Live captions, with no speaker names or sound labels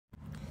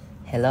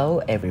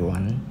Hello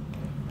everyone,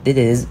 this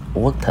is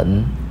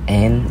Walton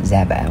and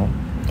Zabao.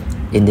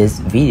 In this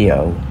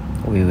video,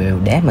 we will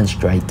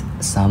demonstrate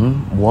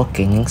some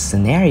working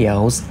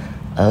scenarios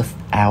of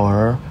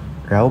our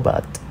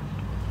robot.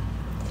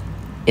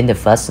 In the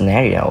first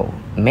scenario,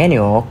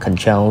 manual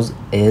controls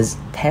is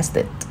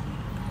tested.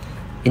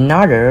 In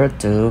order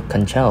to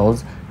control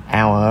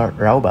our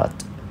robot,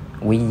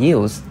 we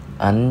use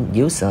an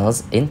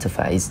user's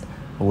interface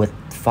with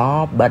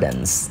 4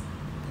 buttons: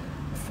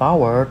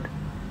 forward,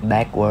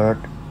 backward,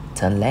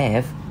 turn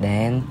left,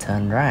 then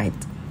turn right.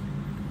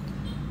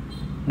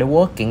 The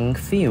working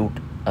field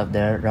of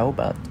the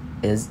robot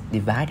is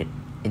divided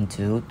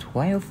into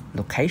 12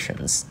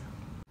 locations.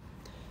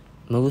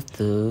 Move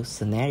to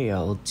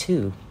scenario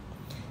 2.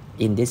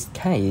 In this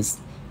case,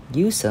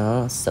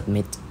 user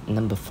submit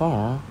number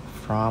 4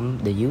 from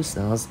the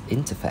user's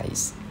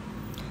interface.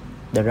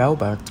 The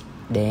robot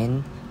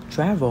then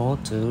travel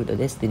to the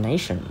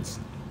destinations.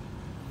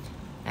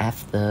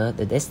 After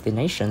the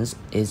destination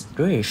is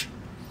reached,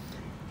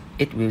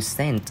 it will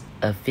send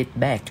a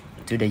feedback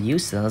to the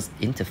user's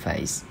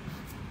interface.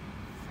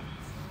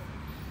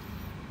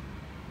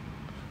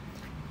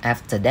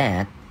 After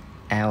that,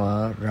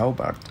 our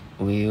robot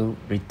will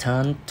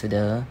return to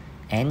the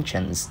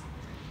entrance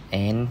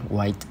and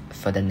wait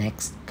for the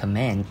next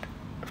command.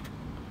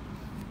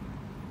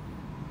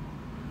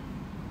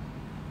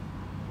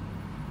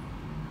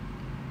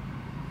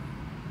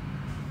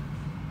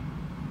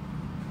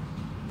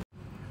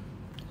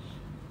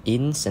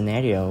 In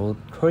scenario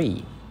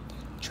 3,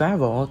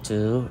 travel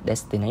to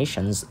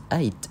destinations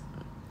 8.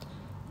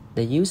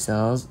 The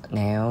users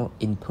now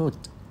input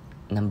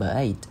number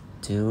 8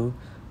 to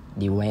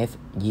the web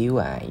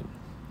UI.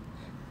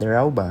 The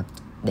robot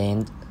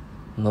then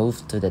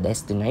moves to the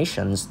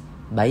destinations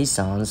based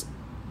on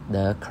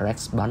the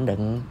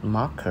corresponding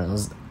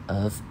markers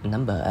of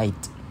number 8.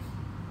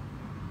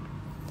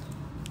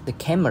 The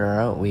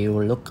camera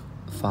will look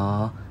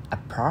for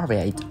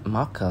appropriate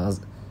markers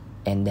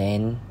and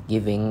then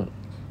giving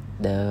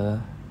the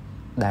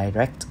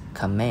direct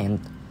command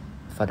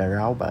for the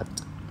robot.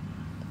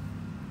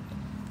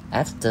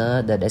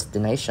 After the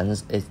destination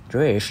is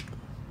reached,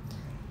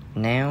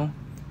 now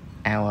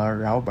our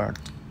robot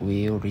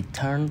will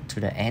return to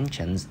the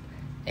entrance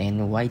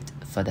and wait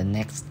for the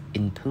next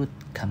input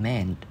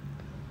command.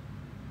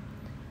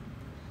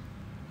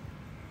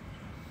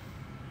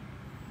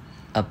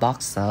 A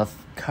box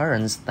of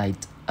current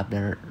state of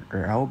the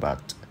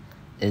robot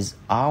is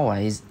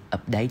always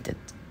updated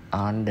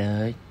on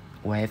the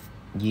web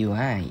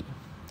UI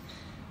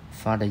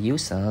for the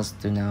users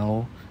to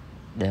know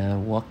the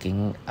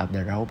working of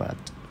the robot.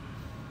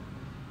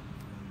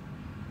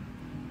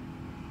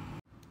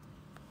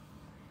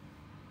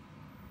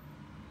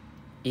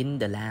 In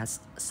the last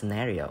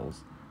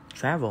scenarios,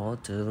 travel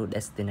to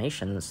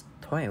destinations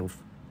 12.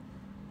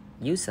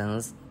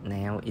 Users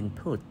now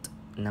input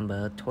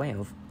number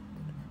 12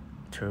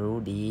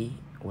 through the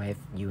web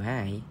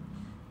UI.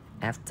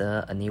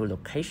 After a new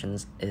location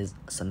is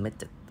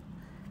submitted,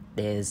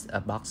 there is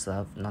a box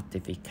of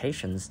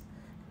notifications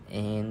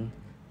and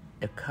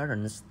the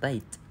current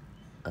state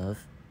of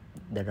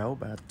the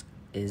robot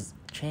is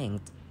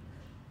changed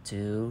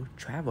to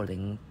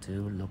traveling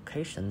to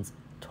locations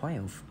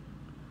 12.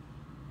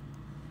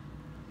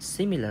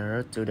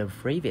 Similar to the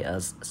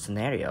previous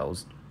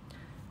scenarios,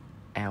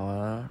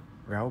 our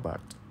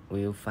robot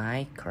will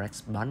find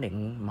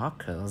corresponding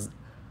markers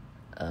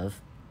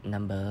of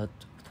number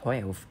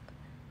 12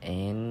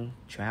 and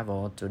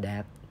travel to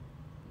that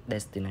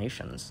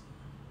destinations.